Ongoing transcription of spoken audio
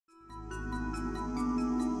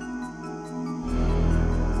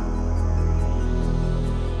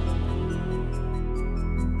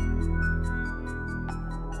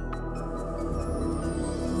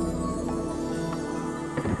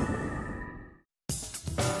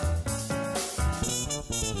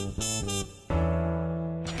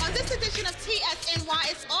edition of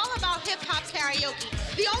TSNY is all about hip-hop karaoke.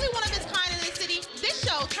 The only one of its kind in the city, this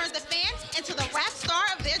show turns the fans into the rap star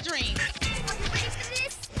of their dreams. Are you ready for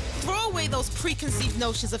this? Throw away those preconceived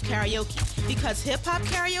notions of karaoke, because hip-hop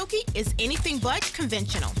karaoke is anything but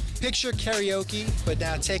conventional. Picture karaoke, but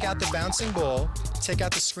now take out the bouncing ball, take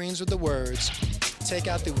out the screens with the words, take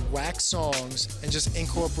out the whack songs, and just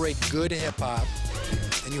incorporate good hip-hop,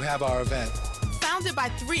 and you have our event. Founded by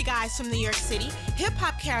 3 guys from New York City,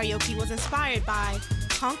 hip-hop karaoke was inspired by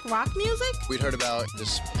punk rock music. We'd heard about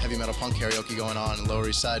this heavy metal punk karaoke going on in Lower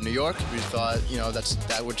East Side, New York. We thought,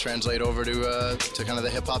 that would translate over to kind of the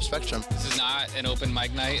hip-hop spectrum. This is not an open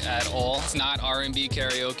mic night at all. It's not R&B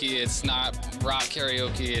karaoke. It's not rock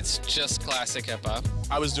karaoke. It's just classic hip-hop.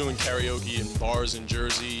 I was doing karaoke in bars in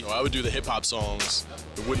Jersey. I would do the hip-hop songs.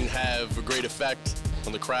 It wouldn't have a great effect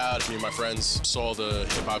on the crowd. Me and my friends saw the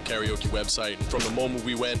hip-hop karaoke website. And from the moment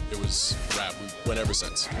we went, it was rap. We went ever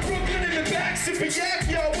since. Brooklyn in the back, sipping yak,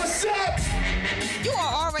 yo, what's up? You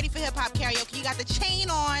are all ready for hip-hop karaoke. You got the chain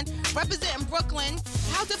on, representing Brooklyn.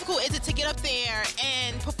 How difficult is it to get up there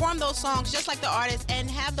and perform those songs just like the artists and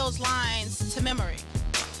have those lines to memory?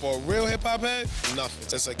 For a real hip-hop head, nothing.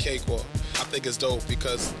 It's a cakewalk. I think it's dope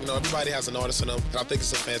because, everybody has an artist in them, and I think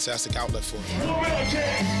it's a fantastic outlet for them. Warm it up,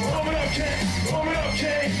 King. Warm it up, King. Warm it up,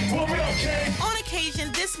 King. Warm it up, King. On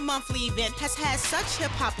occasion, this monthly event has had such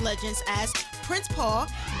hip-hop legends as Prince Paul,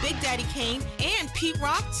 Big Daddy Kane, and Pete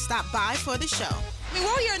Rock stop by for the show. I mean,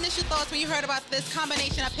 what were your initial thoughts when you heard about this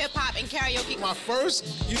combination of hip-hop and karaoke? My first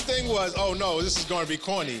thing was, oh no, this is going to be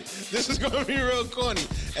corny. This is going to be real corny.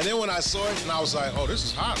 And then when I saw it, and I was like, oh, this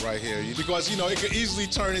is hot right here. Because, it could easily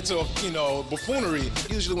turn into, buffoonery.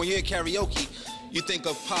 Usually when you hear karaoke, you think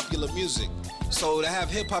of popular music. So to have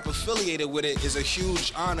hip-hop affiliated with it is a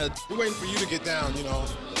huge honor. We're waiting for you to get down,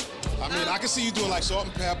 I mean, I can see you doing like Salt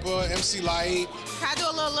and Pepper, MC Light. Can I do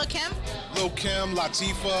a little Lil' Kim? Lil' Kim,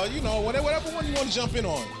 Latifah, whatever one you want to jump in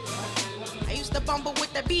on. I used to bumble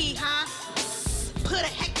with the B, huh? Put a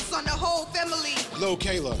hex on the whole family. Lil'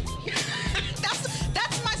 Kayla.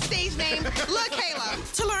 That's my stage name, Lil' Kayla.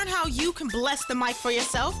 To learn how you can bless the mic for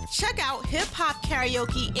yourself, check out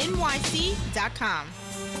hiphopkaraokenyc.com.